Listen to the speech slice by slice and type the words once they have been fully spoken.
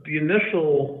the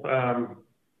initial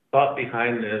thought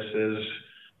behind this is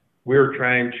we're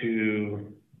trying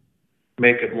to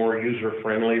make it more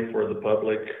user-friendly for the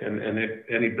public and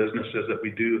any businesses that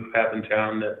we do have in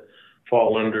town that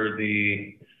fall under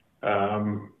the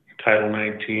Title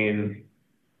 19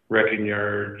 wrecking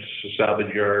yards,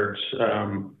 salvage yards,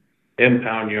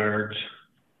 impound yards.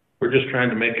 We're just trying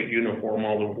to make it uniform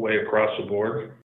all the way across the board.